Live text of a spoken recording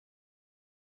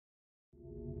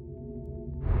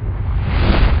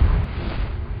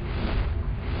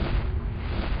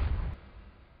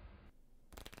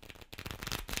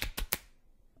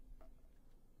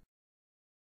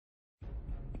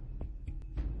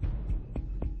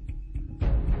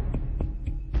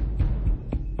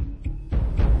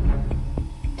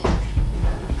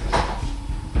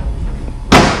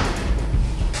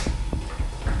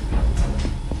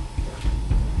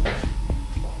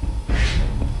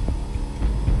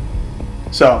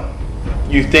So,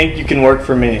 you think you can work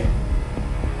for me?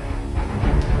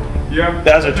 Yeah.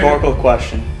 That was a rhetorical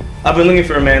question. I've been looking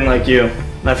for a man like you,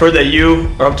 and I've heard that you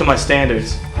are up to my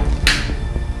standards.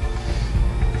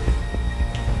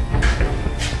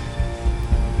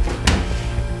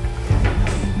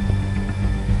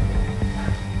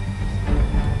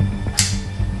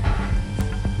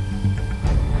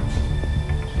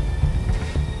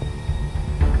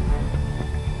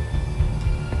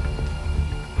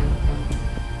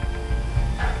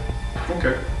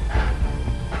 Okay.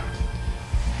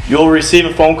 You'll receive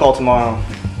a phone call tomorrow.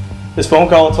 This phone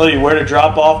call will tell you where to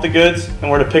drop off the goods and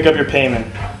where to pick up your payment.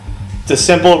 It's a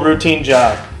simple, routine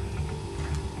job.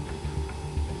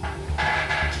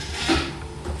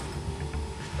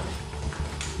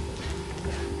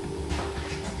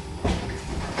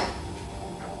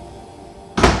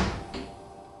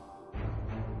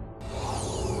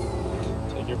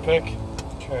 Take your pick.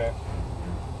 Okay.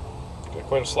 Got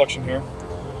quite a selection here.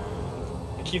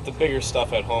 Keep the bigger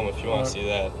stuff at home if you want to see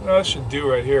that. No, that should do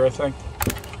right here, I think.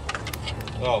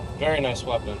 Oh, very nice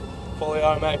weapon. Fully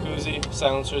automatic Uzi,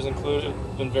 silencers included.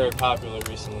 Been very popular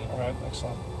recently. All right,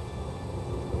 excellent.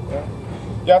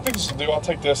 Yeah, I think this will do. I'll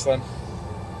take this then.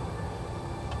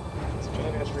 It's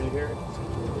bandage for you here.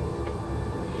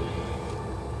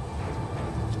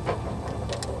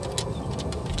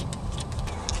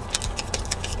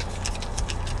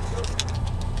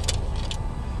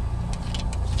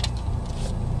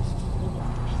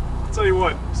 I'll tell you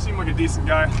what, you seem like a decent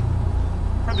guy.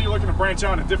 Heard that you're looking to branch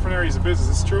out into different areas of business.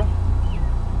 Is this true?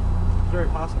 Very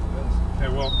possible, yes. Okay,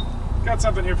 well, got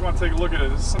something here if you want to take a look at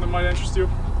it. Is this something that might interest you?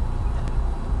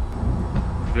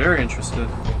 Very interested.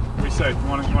 What do you say? You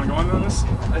want to go into this?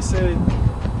 I say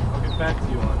I'll get back to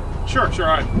you on it. Sure,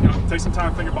 all right. You know, take some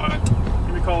time to think about it.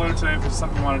 Give me a call later today if there's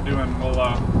something you want to do, and we'll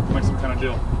make some kind of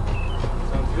deal.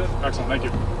 Sounds good. Excellent, thank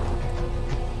you.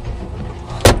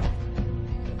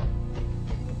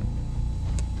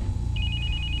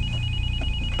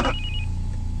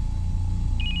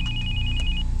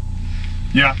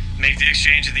 Yeah. Make the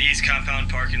exchange at the East Compound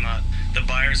parking lot. The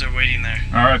buyers are waiting there.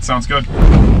 All right, sounds good.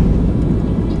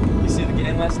 You see the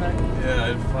game last night? Yeah, I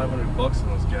had $500 on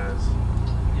those guys.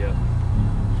 Yep.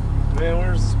 Man,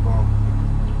 where's this bum?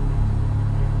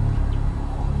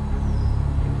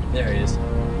 There he is.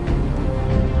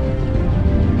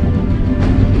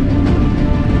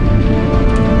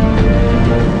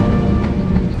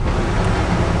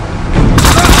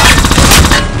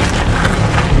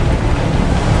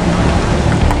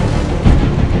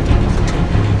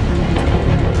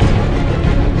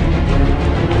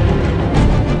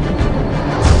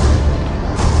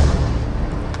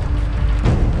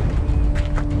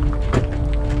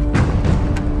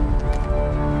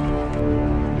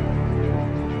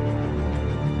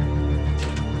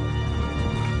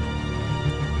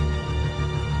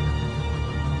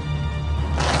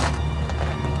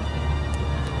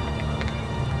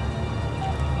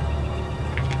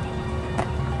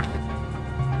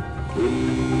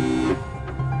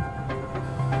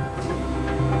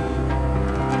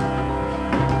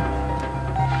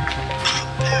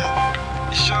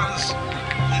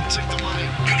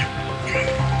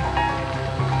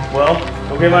 Well,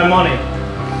 go get my money.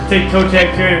 Take toe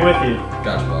tag period with you.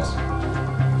 Gotcha, boss.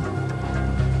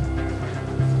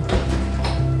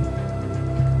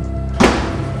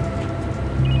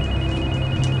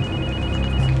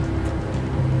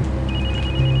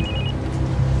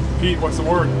 Pete, what's the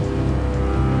word?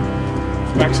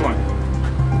 Excellent.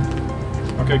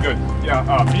 Okay, good. Yeah,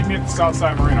 meet me at the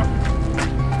Southside Marina.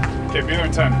 Okay, be there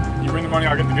in 10. You bring the money,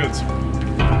 I'll get the goods.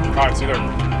 All right, see you there.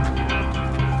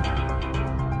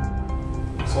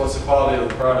 So what's the quality of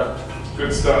the product?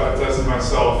 Good stuff. I tested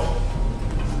myself.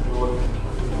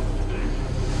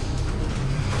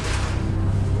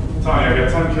 Tony, I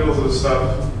got 10 kilos of this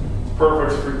stuff. It's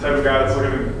perfect for the type of guy that's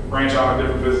looking to branch out in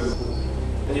different businesses.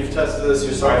 And you've tested this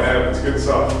yourself? I have. It's good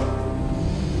stuff.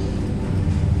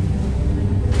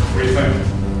 What do you think?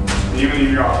 Even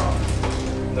if you're off.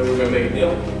 Then we're gonna make a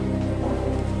deal.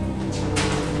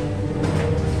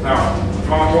 Now, if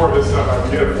you want more of this stuff, I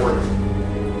can get it for you.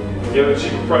 And get it at a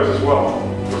cheaper price as well.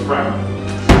 For a friend.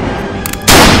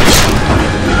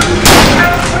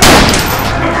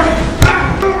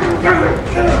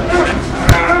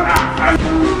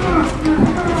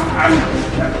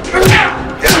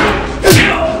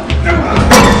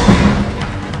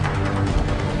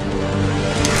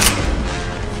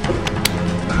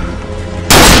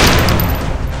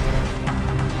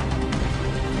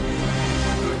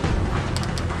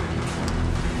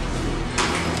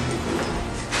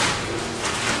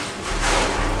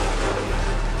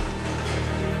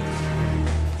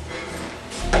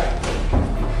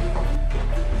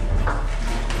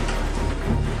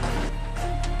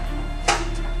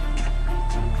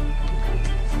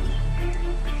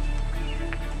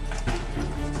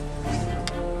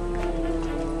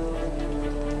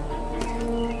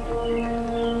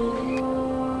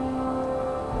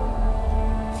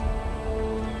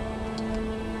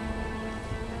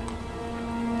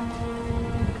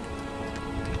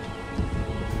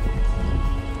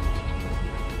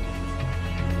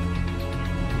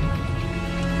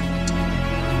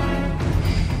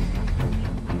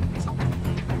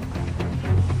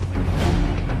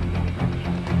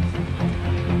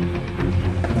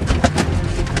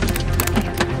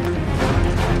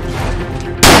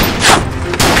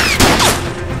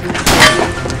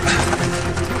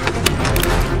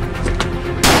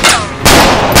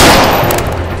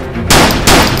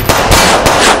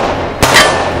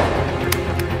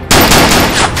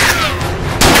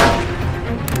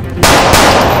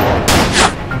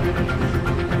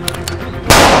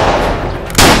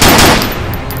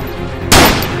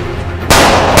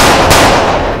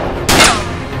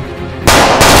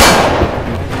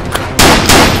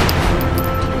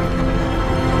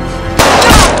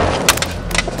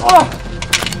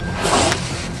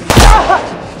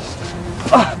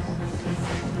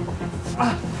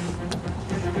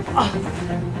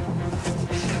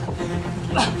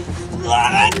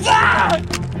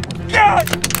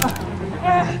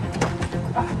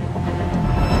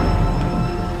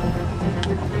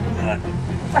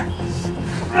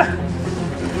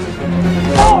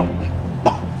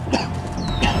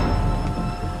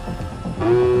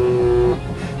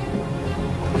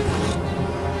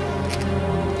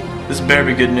 This better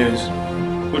be good news.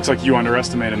 Looks like you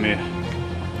underestimated me.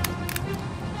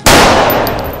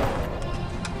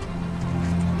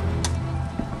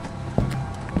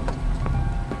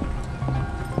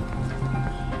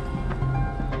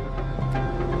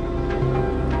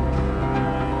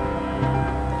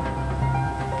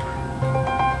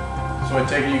 So I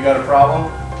take it you got a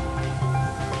problem?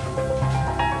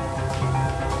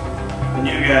 The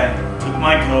new guy took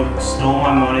my coke, stole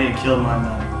my money, and killed my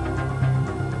men.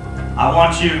 I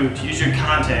want you to use your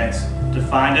contacts to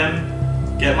find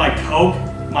him, get my coke,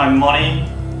 my money,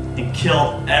 and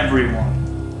kill everyone.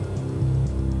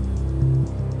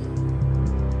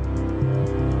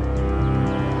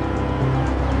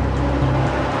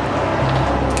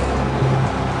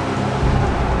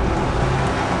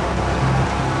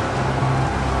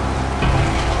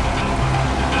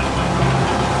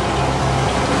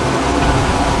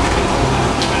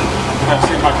 I've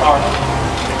seen my car.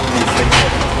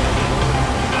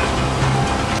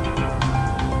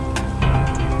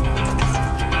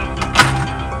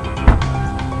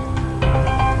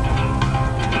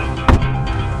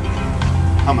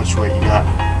 How much weight you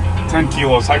got? 10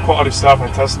 kilos, high quality stuff.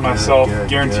 I tested myself.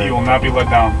 Guarantee you will not be let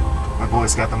down. My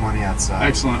boy's got the money outside.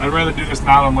 Excellent. I'd rather do this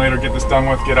now than later. Get this done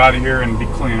with, get out of here, and be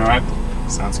clean, alright?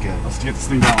 Sounds good. Let's get this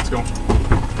thing down. Let's go.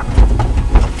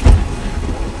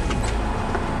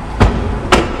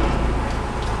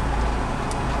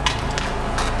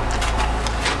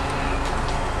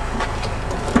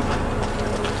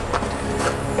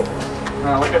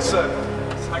 Like I said,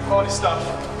 it's high quality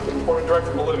stuff. Imported direct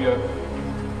from Bolivia.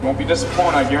 Won't be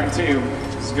disappointed, I guarantee you.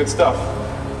 This is good stuff.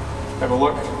 Have a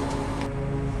look.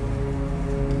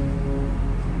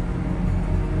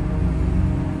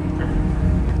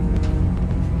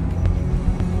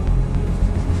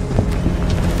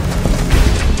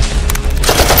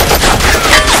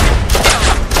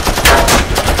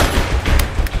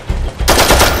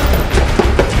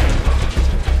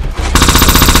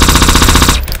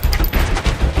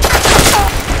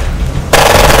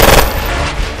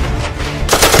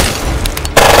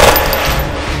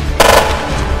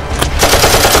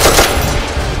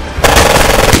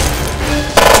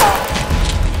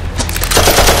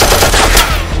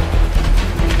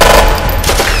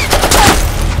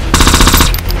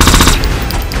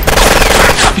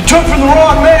 Took from the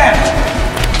wrong man!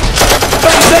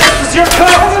 Don't say this is your coat!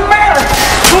 Doesn't matter!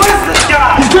 Who is this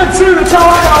guy? He's good too, that's all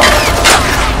I know!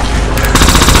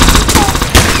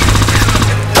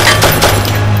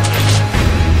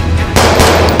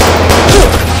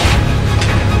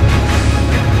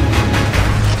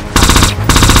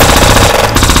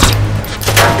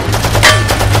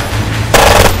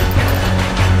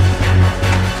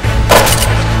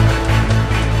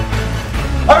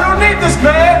 I don't need this,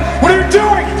 man! What are you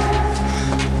doing?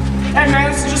 Hey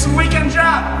man, this is just a weekend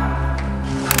job.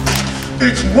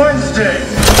 It's Wednesday!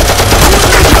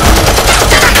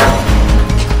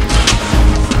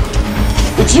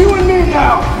 It's you and me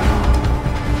now!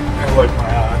 I like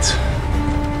my odds.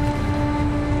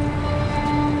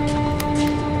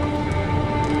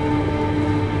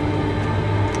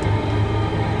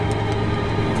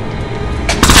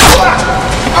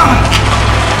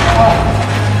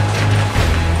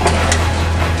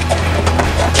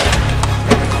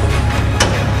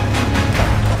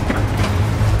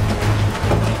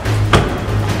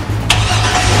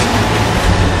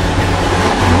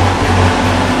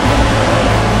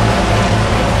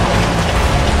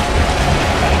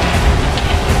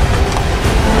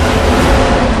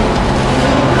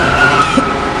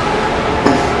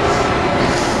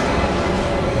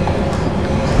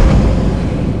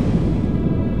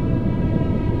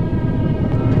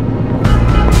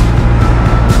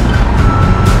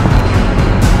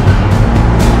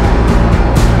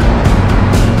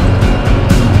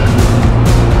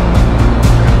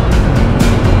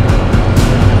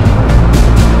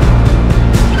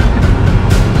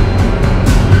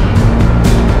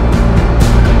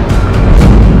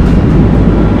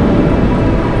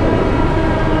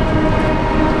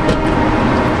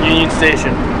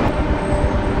 Station.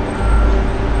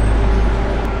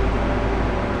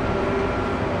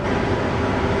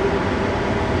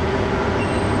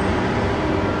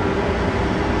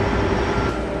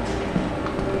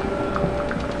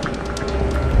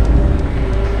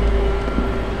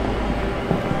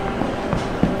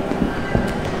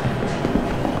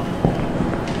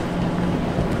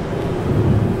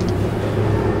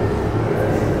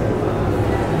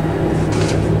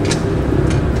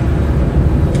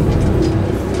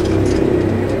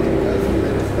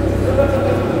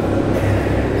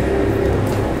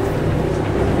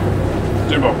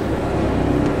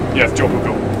 Yeah, it's Joe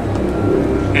Bucco.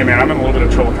 Hey man, I'm in a little bit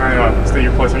of trouble. Can I stay at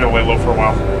your place? I'm gonna lay low for a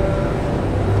while.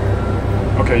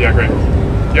 Okay, yeah, great.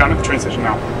 Yeah, I'm at the train station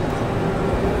now.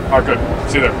 Alright, good.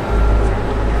 See you there.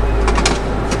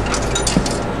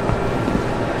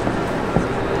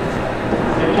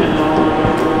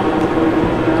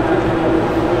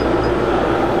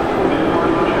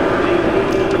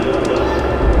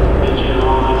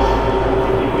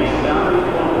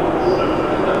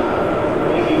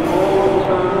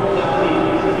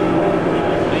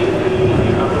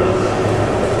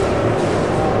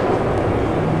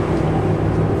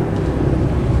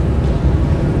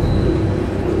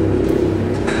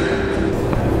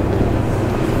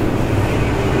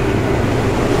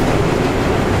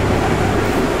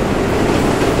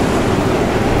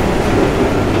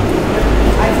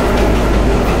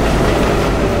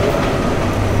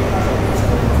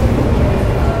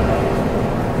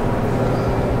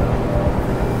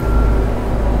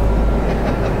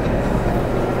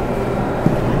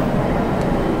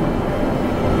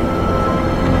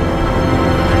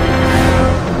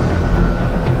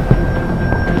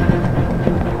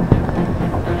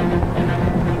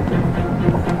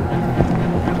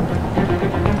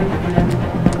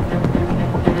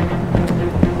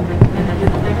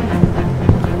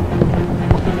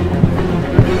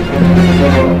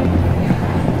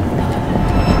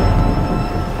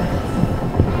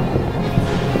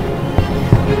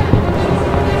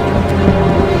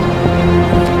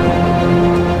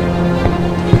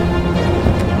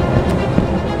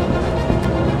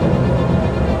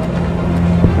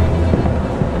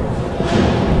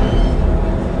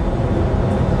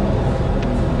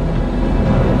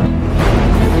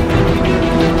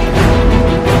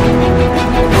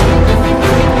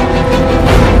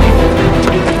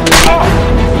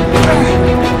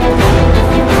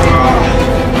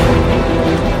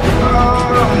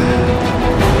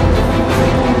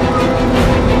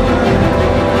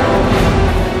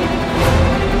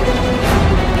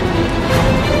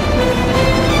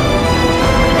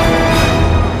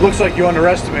 Looks like you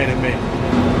underestimated me.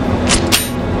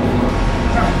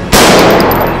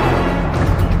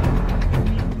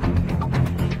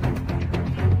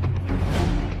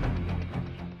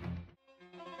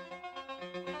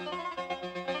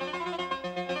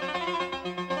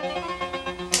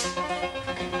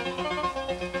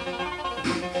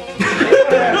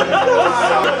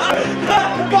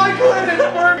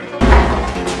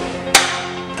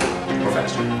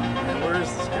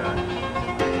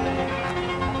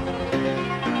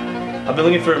 I've been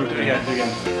looking for him again.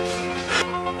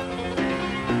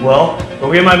 Well,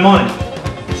 go get my money.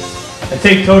 And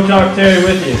take Toe Talk Terry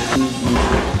with you.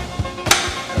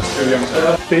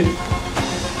 Speed.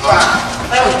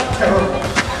 That was terrible.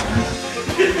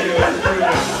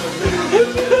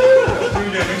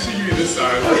 Make sure you get this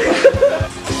side.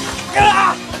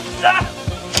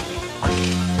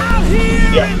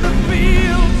 Yeah.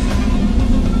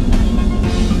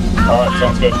 Alright,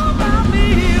 sounds good.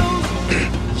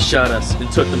 Shot us and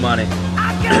took the money. Go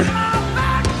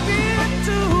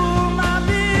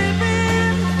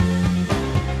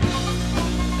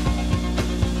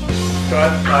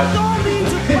ahead.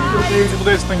 Couple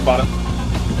days to think about it.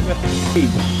 See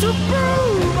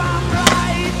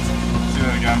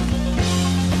that again.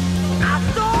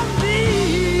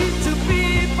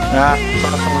 Nah,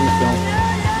 saw someone in the film.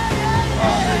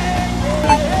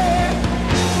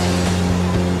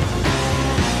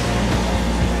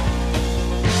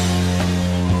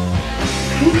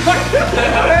 You broke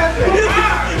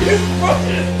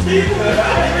his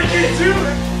teeth!